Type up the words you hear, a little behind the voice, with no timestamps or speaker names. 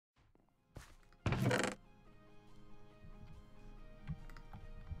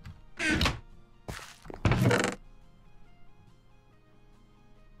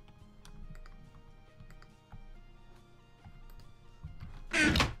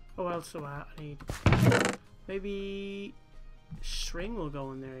What else do I need? Maybe string will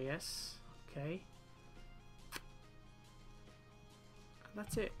go in there, yes. Okay.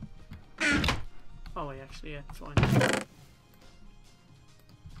 That's it. Oh wait, actually, yeah, it's fine.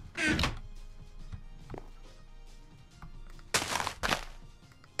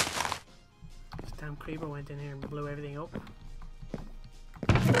 This damn creeper went in here and blew everything up.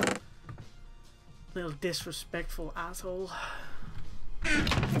 Little disrespectful asshole.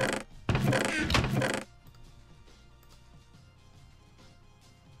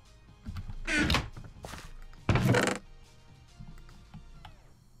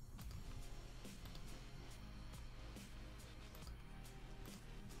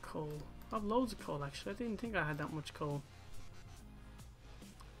 Coal. I have loads of coal actually. I didn't think I had that much coal.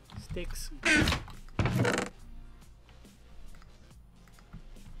 Sticks.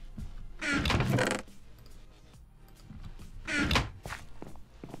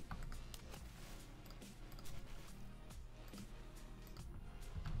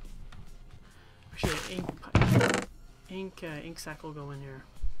 Actually, ink sack will go in here.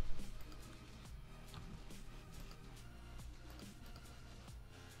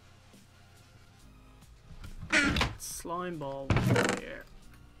 Slime ball here.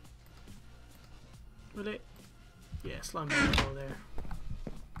 Will it? Yeah, slime ball will go there.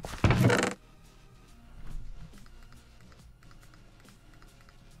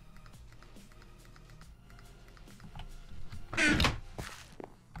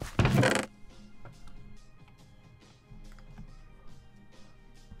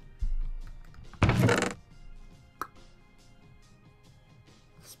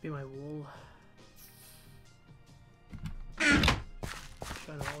 This be my wool.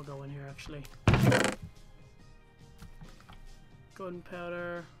 Try to all go in here actually.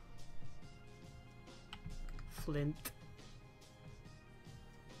 Gunpowder, flint,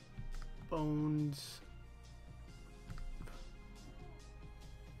 bones,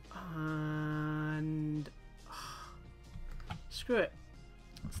 and screw it.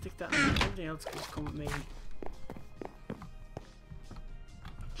 I'll stick that in. Everything else can just come with me.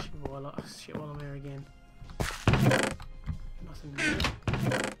 Shit while I'm here again. Nothing here.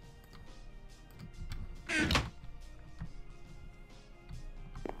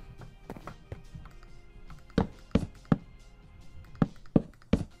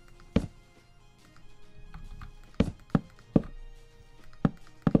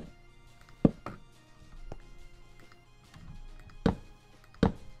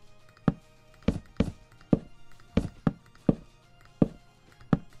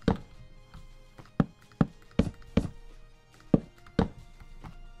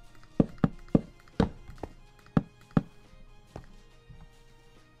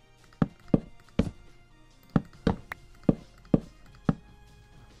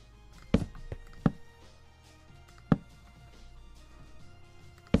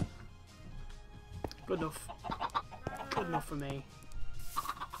 Good enough. Good enough for me.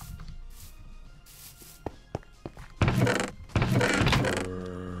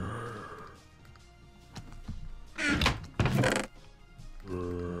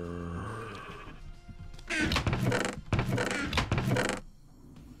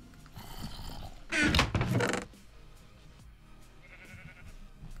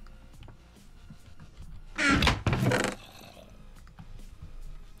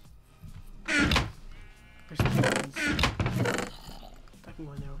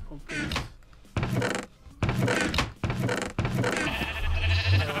 When there were pumpkins.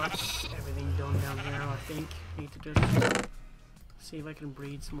 Yeah, that's everything done down here, I think. Need to just see if I can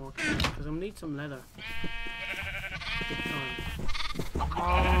breed some more cows, because I'm gonna need some leather. Big time.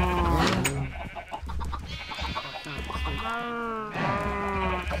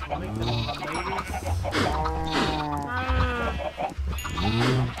 I'll make them babies.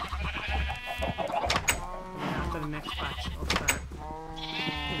 After the next batch, I'll start.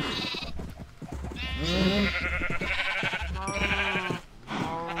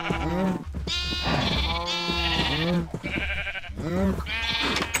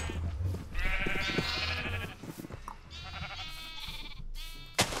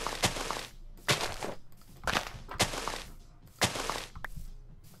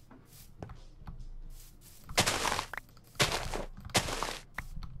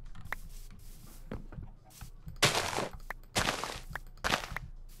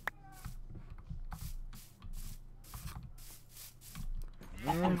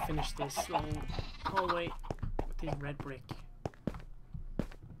 I'm gonna finish this long hallway with this red brick.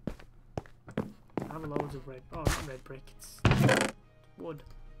 I have loads of red. Oh, not red brick, it's wood.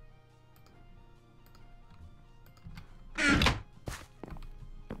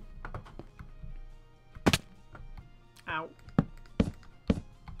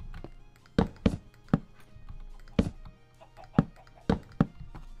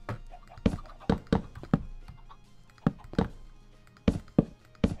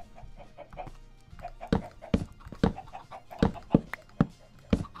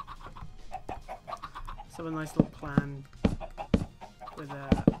 have a nice little plan with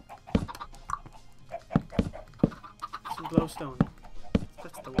some glowstone.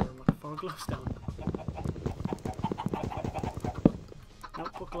 That's the word I'm looking for, glowstone.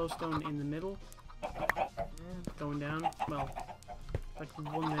 Nope, put glowstone in the middle. Going down, well, like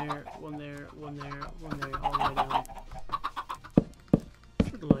one there, one there, one there, one there, all the way down.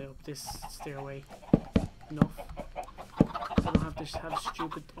 Should light up this stairway enough. So I don't have to have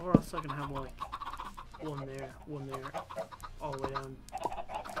stupid, or else I can have like one there, all the way down.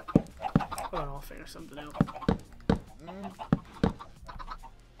 Well, I'll figure something out.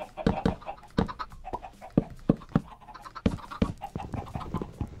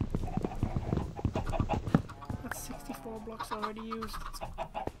 That's 64 blocks already used.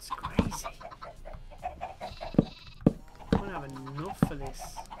 It's crazy. I don't have enough for this.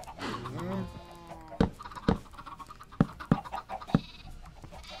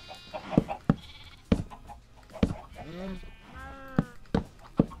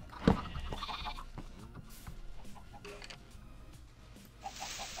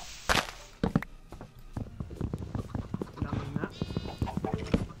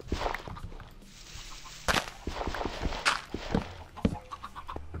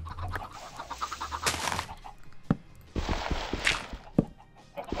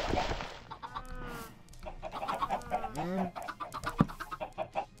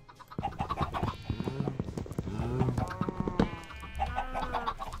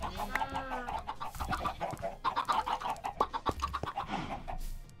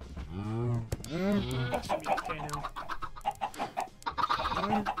 That should be okay now.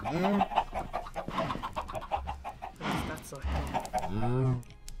 That's that side.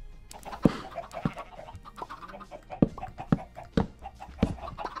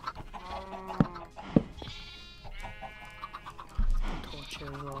 Torch here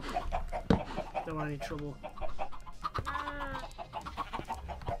as well. Don't want any trouble.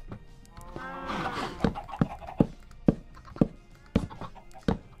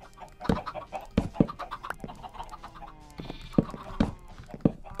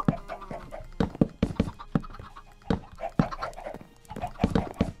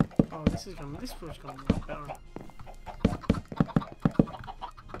 This was going to be better.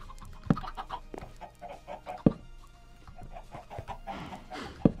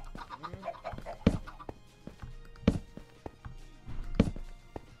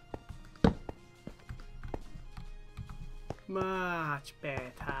 Much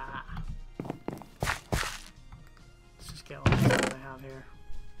better. Let's just get all the stuff I have here.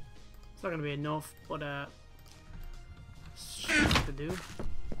 It's not going to be enough, but shit to do.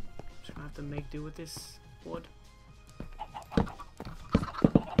 Just gonna have to make do with this wood.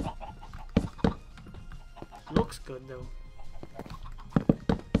 Looks good though.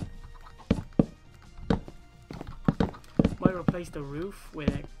 Might replace the roof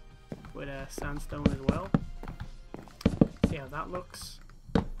with a sandstone as well. See how that looks.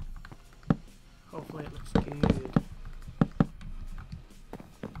 Hopefully it looks good.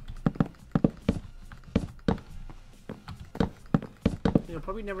 You'll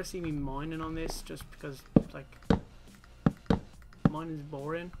probably never see me mining on this just because like mining's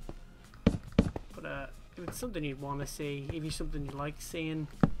boring. But if it's something you'd want to see, if it's something you like seeing,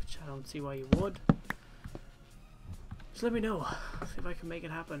 which I don't see why you would, just let me know. See if I can make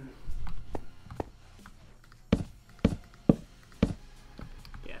it happen.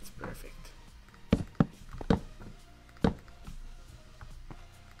 Yeah, it's perfect.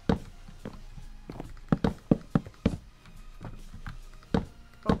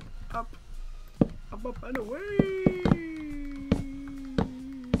 Up and away!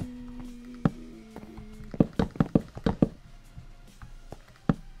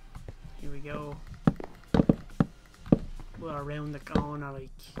 Here we go. We're around the corner,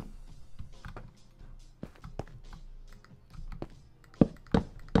 like.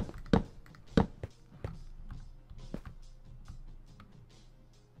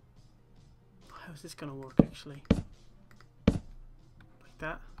 How's this gonna work actually? Like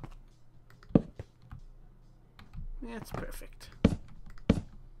that. Yeah, it's perfect.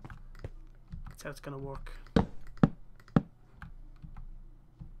 That's how it's gonna work.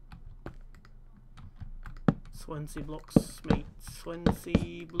 Swansea blocks, mate.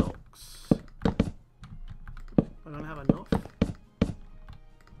 Swansea blocks. We're gonna have enough.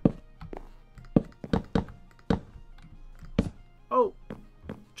 Oh!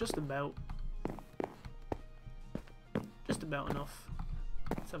 Just about. Just about enough.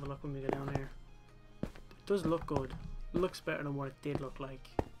 Let's have a look when we go down here. It does look good. It looks better than what it did look like.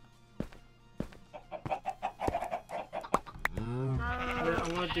 I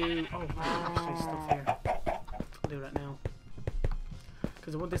want to do... Oh, there's actually stuff here. do that now.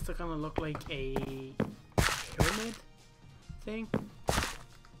 Because I want this to kind of look like a pyramid thing.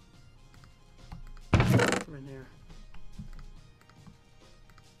 Come in here.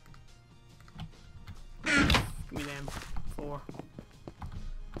 Give me them. 4.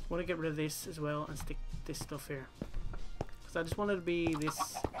 I want to get rid of this as well and stick this stuff here. Because I just want it to be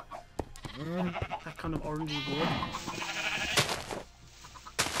this, that kind of orangey wood.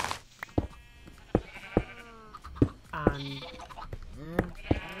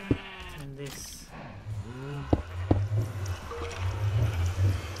 And this.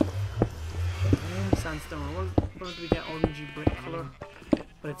 Sandstone. I want it to be that orangey brick colour,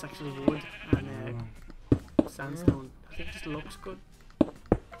 but it's actually wood and sandstone. I think it just looks good.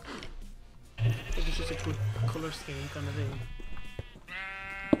 I think it's just a good colour scheme kind of thing.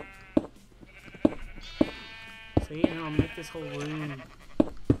 See, you know, I'll make this whole room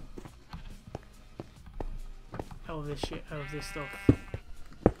out of this shit, out of this stuff.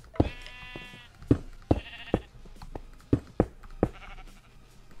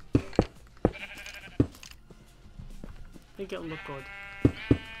 I think it'll look good.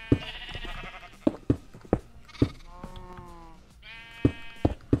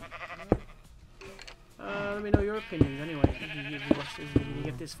 Let me know your opinions anyway. If you watch this video, you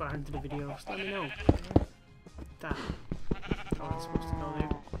get this far into the video, just let me know. That. Oh, it's supposed to go there.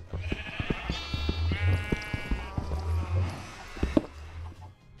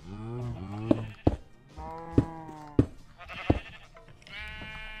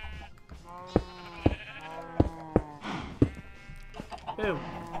 Boom.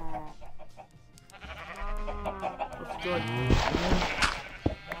 Looks good.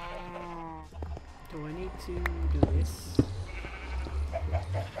 Do I need to do this?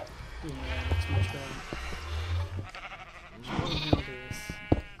 Yeah, that's much better. So what am I do this?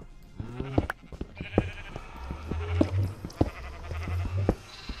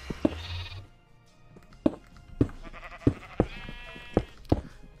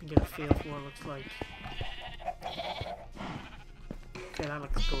 And get a feel for what it looks like. Okay, that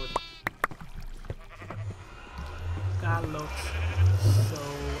looks good. That looks so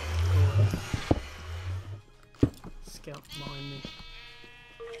good. Scout behind me.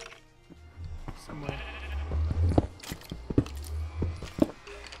 Somewhere.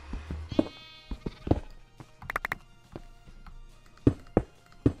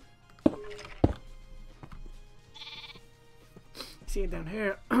 See it down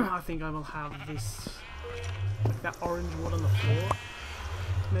here? I think I will have this, like that orange wood on the floor.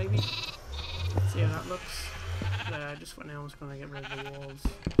 Maybe. See how that looks. Just for now, I'm just gonna get rid of the walls.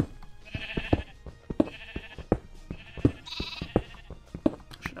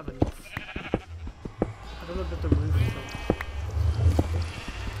 Should have enough. I don't know about the roof though.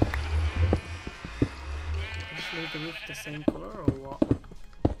 I just leave the roof the same color or what?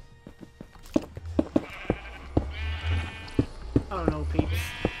 I don't know, peeps.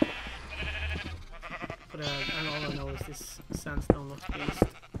 But and all I know is this sandstone looks beast.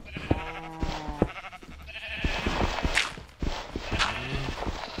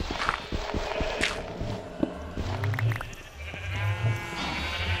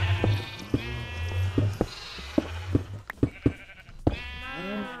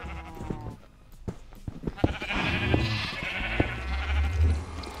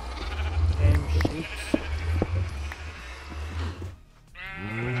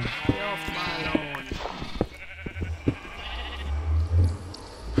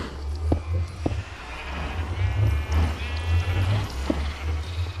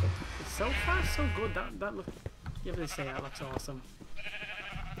 So far, so good. That look. You have to say that looks awesome.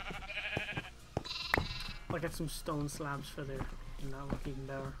 I'll get some stone slabs for there, and that'll look even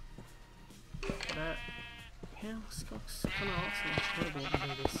better. But yeah, this looks kind of awesome. I'm gonna go ahead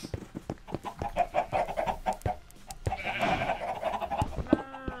and do this.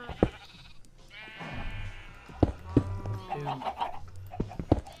 Boom.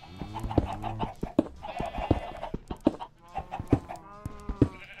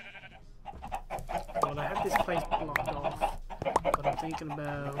 Well, I have this place blocked off, but I'm thinking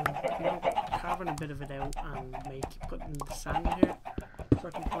about, you know, carving a bit of it out and putting the sand here so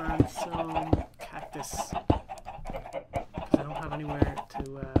I can plant some cactus, because I don't have anywhere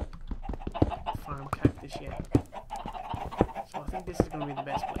to farm cactus yet. So I think this is going to be the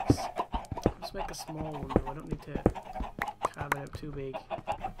best place. I'll just make a small one though, I don't need to carve it out too big.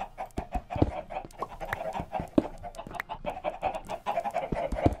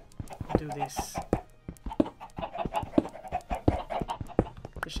 I'll do this.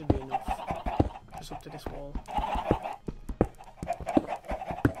 This should be enough. Just up to this wall.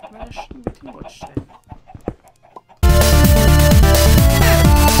 Well, there shouldn't be too much then.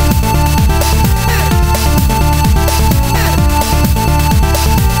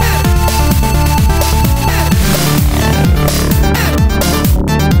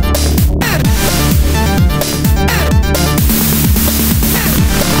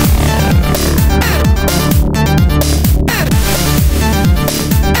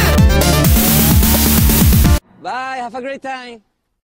 Have a great time.